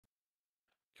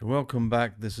Welcome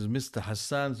back. This is Mr.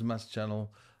 Hassan's Maths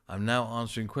channel. I'm now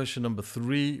answering question number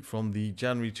 3 from the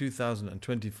January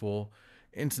 2024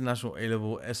 International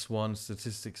A-Level S1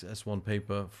 Statistics S1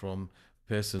 paper from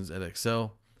Pearson's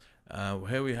Edexcel.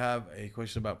 Here we have a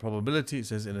question about probability. It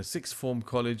says in a sixth form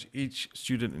college, each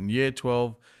student in year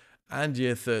 12 and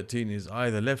year 13 is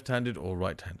either left-handed or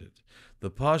right-handed.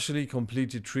 The partially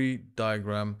completed tree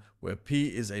diagram, where P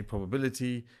is a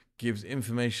probability, gives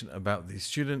information about these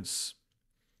students.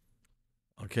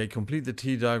 Okay, complete the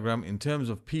T diagram in terms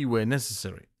of P where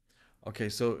necessary. Okay,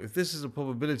 so if this is a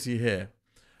probability here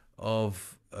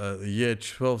of the year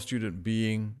 12 student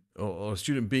being, or a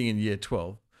student being in year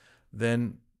 12,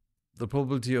 then the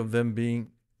probability of them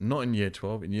being not in year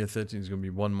 12, in year 13 is going to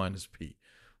be 1 minus P.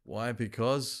 Why?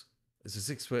 Because it's a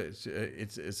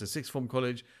sixth form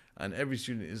college and every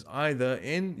student is either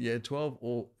in year 12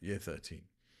 or year 13.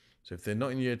 So if they're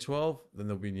not in year 12, then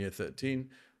they'll be in year 13.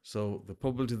 So the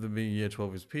probability of them being in year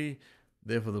 12 is P.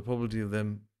 Therefore, the probability of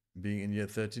them being in year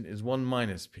 13 is 1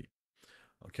 minus P.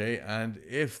 Okay, and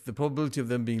if the probability of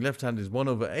them being left-handed is 1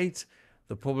 over 8,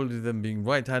 the probability of them being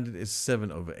right-handed is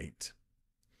 7 over 8.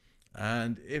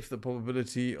 And if the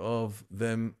probability of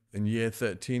them in year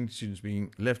 13, students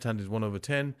being left-handed is 1 over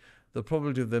 10, the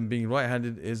probability of them being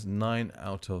right-handed is 9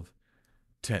 out of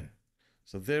 10.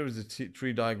 So there is a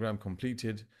tree diagram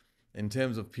completed in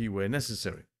terms of P where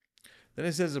necessary. Then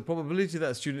it says the probability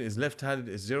that a student is left-handed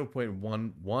is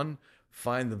 0.11.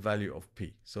 Find the value of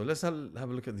P. So let's have a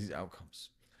look at these outcomes.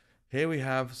 Here we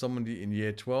have somebody in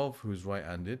year 12 who is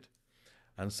right-handed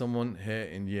and someone here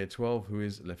in year 12 who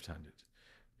is left-handed.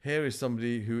 Here is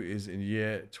somebody who is in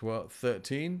year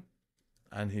 13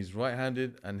 and he's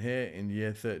right-handed, and here in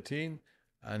year 13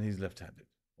 and he's left-handed,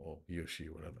 or he or she,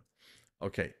 whatever.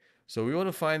 Okay. So we want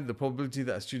to find the probability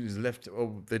that a student is left,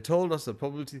 or they told us the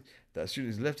probability that a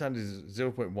student is left-handed is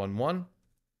 0.11.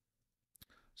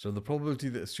 So the probability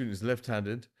that a student is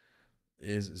left-handed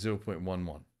is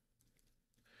 0.11.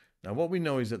 Now what we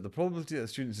know is that the probability that a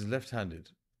student is left-handed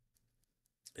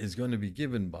is going to be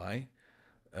given by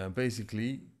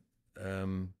basically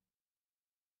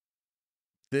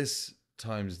this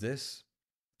times this.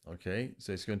 Okay,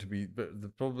 so it's going to be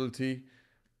the probability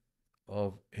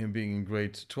of him being in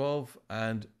grade 12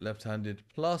 and left-handed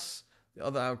plus the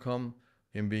other outcome,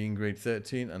 him being in grade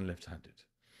 13 and left-handed.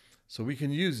 So we can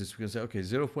use this. We can say, okay,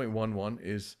 0.11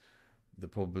 is the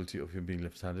probability of him being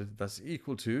left-handed. That's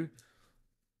equal to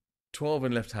 12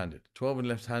 and left-handed. 12 and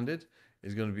left-handed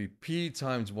is going to be P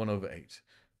times 1 over 8.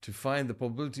 To find the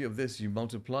probability of this, you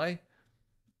multiply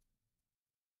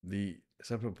the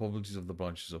separate probabilities of the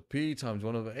branches. So P times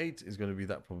 1 over 8 is going to be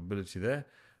that probability there.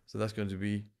 So that's going to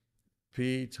be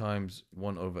P times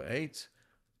 1 over 8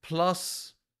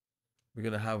 plus, we're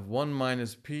going to have 1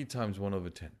 minus P times 1 over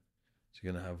 10. So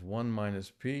you're going to have 1 minus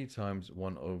P times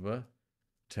 1 over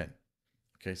 10.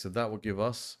 Okay, so that will give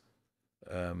us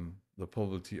the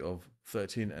probability of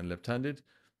 13 and left-handed.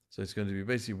 So it's going to be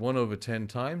basically 1 over 10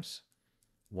 times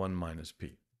 1 minus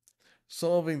P.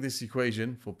 Solving this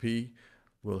equation for P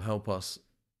will help us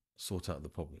sort out the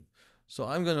problem. So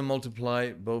I'm going to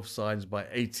multiply both sides by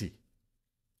 80.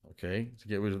 Okay, to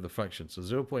get rid of the fraction. So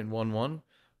 0.11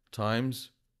 times,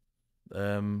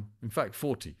 in fact,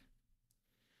 40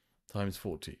 times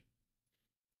 40.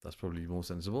 That's probably more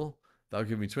sensible. That'll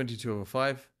give me 22 over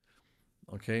 5.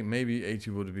 Okay, maybe 80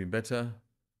 would have been better.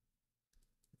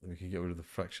 Then we can get rid of the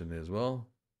fraction there as well.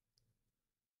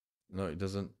 No, it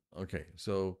doesn't. Okay,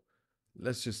 so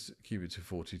let's just keep it to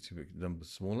 40 to make the number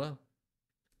smaller.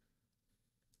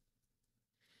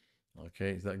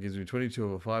 Okay, so that gives me 22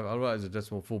 over 5. I'll write as a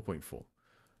decimal 4.4.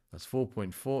 That's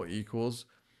 4.4 equals,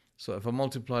 so if I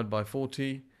multiplied by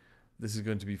 40, this is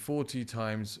going to be 40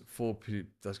 times 4p,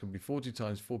 that's going to be 40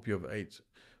 times 4p over 8.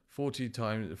 40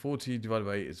 divided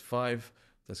by 8 is 5.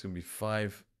 That's going to be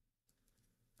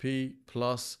 5p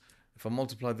plus, if I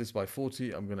multiply this by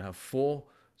 40, I'm going to have 4.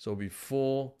 So it'll be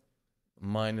 4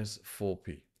 minus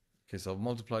 4p. Okay, so I've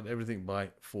multiplied everything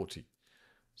by 40.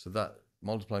 So that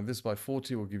multiplying this by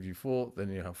 40 will give you 4. Then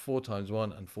you have 4 times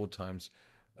 1 and 4 times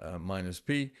minus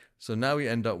p. So now we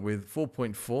end up with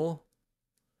 4.4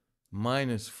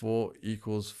 minus 4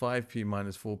 equals 5p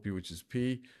minus 4p, which is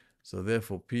p. So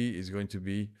therefore p is going to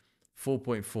be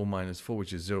 4.4 minus 4,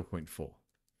 which is 0.4.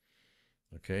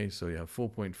 Okay, so you have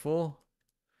 4.4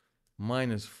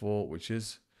 minus 4, which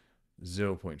is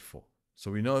 0.4. So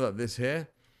we know that this here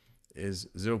is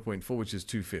 0.4, which is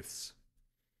 2/5.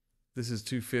 This is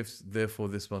 2/5, therefore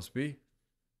this must be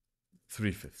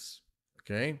 3/5.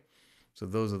 Okay, so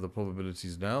those are the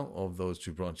probabilities now of those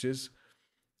two branches.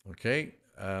 Okay,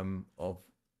 of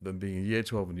them being in year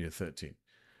 12 and year 13.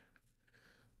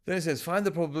 Then it says, find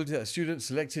the probability that a student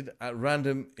selected at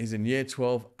random is in year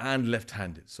 12 and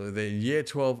left-handed. So they're in year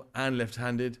 12 and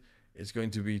left-handed. It's going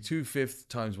to be 2/5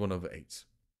 times 1/8.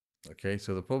 Okay,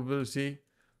 so the probability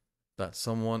that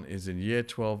someone is in year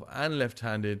 12 and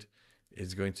left-handed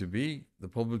is going to be the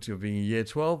probability of being in year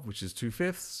 12, which is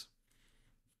 2/5,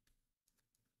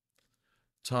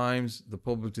 times the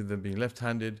probability of them being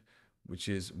left-handed, which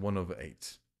is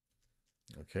 1/8.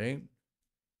 Okay.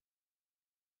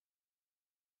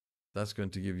 That's going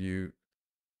to give you,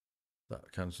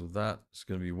 that cancel that. It's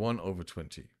going to be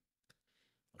 1/20.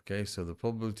 Okay, so the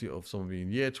probability of someone being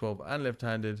in year 12 and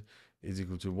left-handed is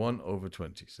equal to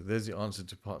 1/20. So there's the answer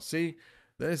to part C.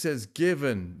 Then it says,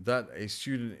 given that a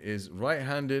student is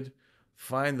right-handed,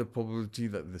 find the probability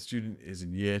that the student is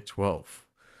in year 12.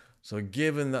 So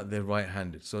given that they're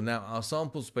right-handed. So now our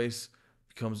sample space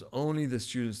becomes only the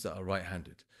students that are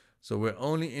right-handed. So we're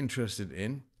only interested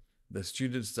in the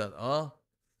students that are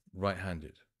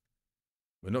right-handed.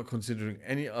 We're not considering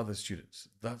any other students.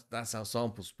 That's our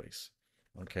sample space.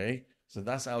 Okay, so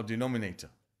that's our denominator.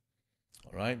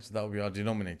 All right, so that will be our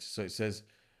denominator. So it says,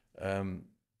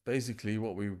 basically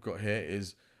what we've got here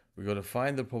is we've got to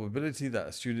find the probability that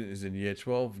a student is in year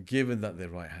 12 given that they're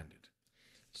right-handed.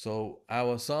 So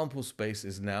our sample space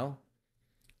is now,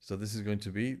 so this is going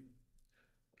to be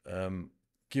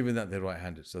given that they're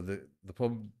right-handed. So the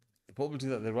probability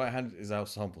that they're right-handed is our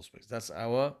sample space. That's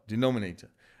our denominator.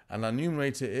 And our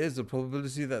numerator is the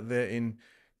probability that they're in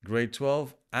grade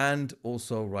 12 and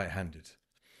also right-handed.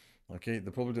 Okay,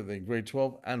 the probability that they're in grade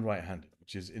 12 and right-handed,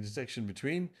 which is intersection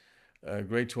between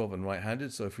grade 12 and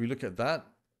right-handed. So if we look at that,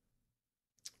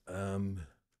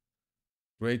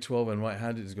 grade 12 and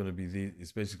right-handed is going to be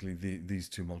it's basically these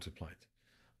two multiplied.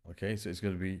 Okay, so it's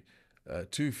going to be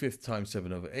 2/5 times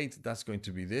 7/8. That's going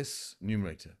to be this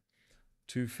numerator.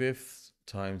 2/5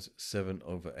 times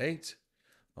 7/8.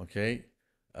 Okay,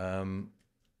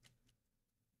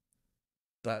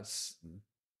 that's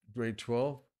grade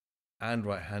 12 and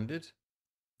right-handed.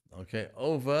 Okay,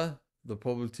 over the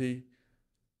probability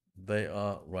they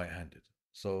are right-handed.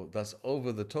 So that's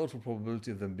over the total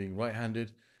probability of them being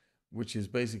right-handed, which is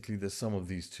basically the sum of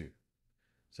these two.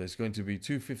 So it's going to be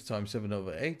 2/5 times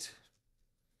 7/8.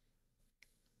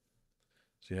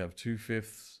 So you have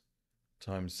 2/5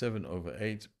 times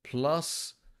 7/8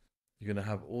 plus you're going to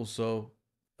have also,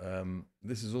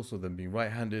 this is also them being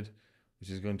right-handed, which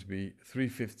is going to be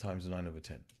 3/5 times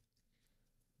 9/10.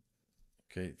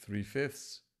 Okay,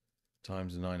 3/5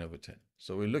 times 9/10.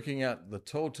 So we're looking at the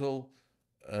total,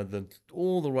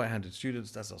 all the right-handed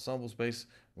students. That's our sample space.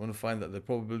 We want to find that the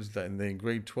probability that they're in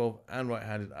grade 12 and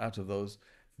right-handed, out of those,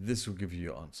 this will give you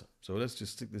your answer. So let's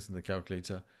just stick this in the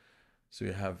calculator. So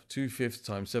you have 2/5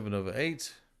 times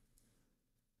 7/8.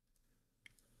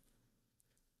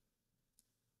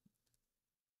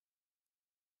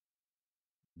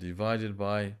 Divided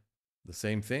by the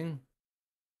same thing,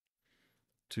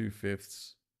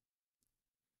 2/5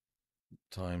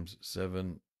 times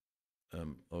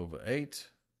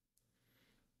 7/8.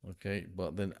 Okay,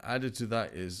 but then added to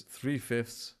that is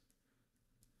 3/5.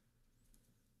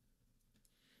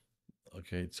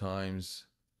 Okay, times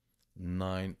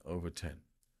 9/10.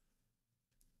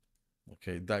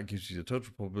 Okay, that gives you the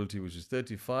total probability, which is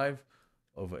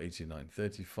 35/89.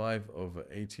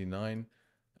 35/89.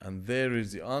 And there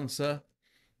is the answer,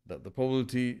 that the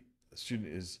probability the student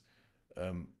is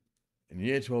in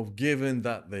year 12 given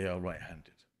that they are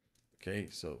right-handed. Okay,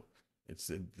 so it's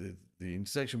the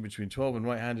intersection between 12 and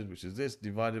right-handed, which is this,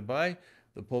 divided by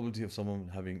the probability of someone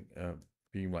having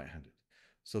being right-handed.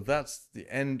 So that's the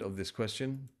end of this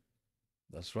question.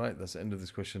 That's right, that's the end of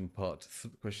this question,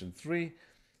 question 3.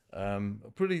 A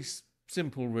pretty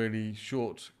simple, really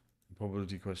short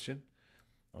probability question.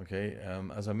 Okay,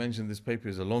 as I mentioned, this paper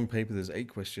is a long paper. There's 8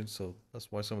 questions, so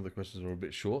that's why some of the questions are a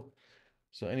bit short.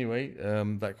 So anyway,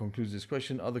 that concludes this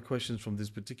question. Other questions from this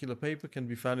particular paper can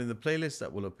be found in the playlist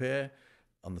that will appear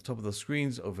on the top of the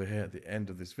screens over here at the end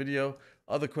of this video.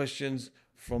 Other questions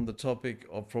from the topic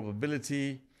of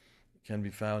probability can be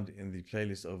found in the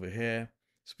playlist over here.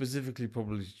 Specifically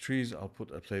probability trees, I'll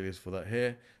put a playlist for that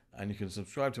here. And you can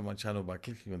subscribe to my channel by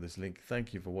clicking on this link.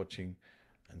 Thank you for watching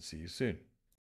and see you soon.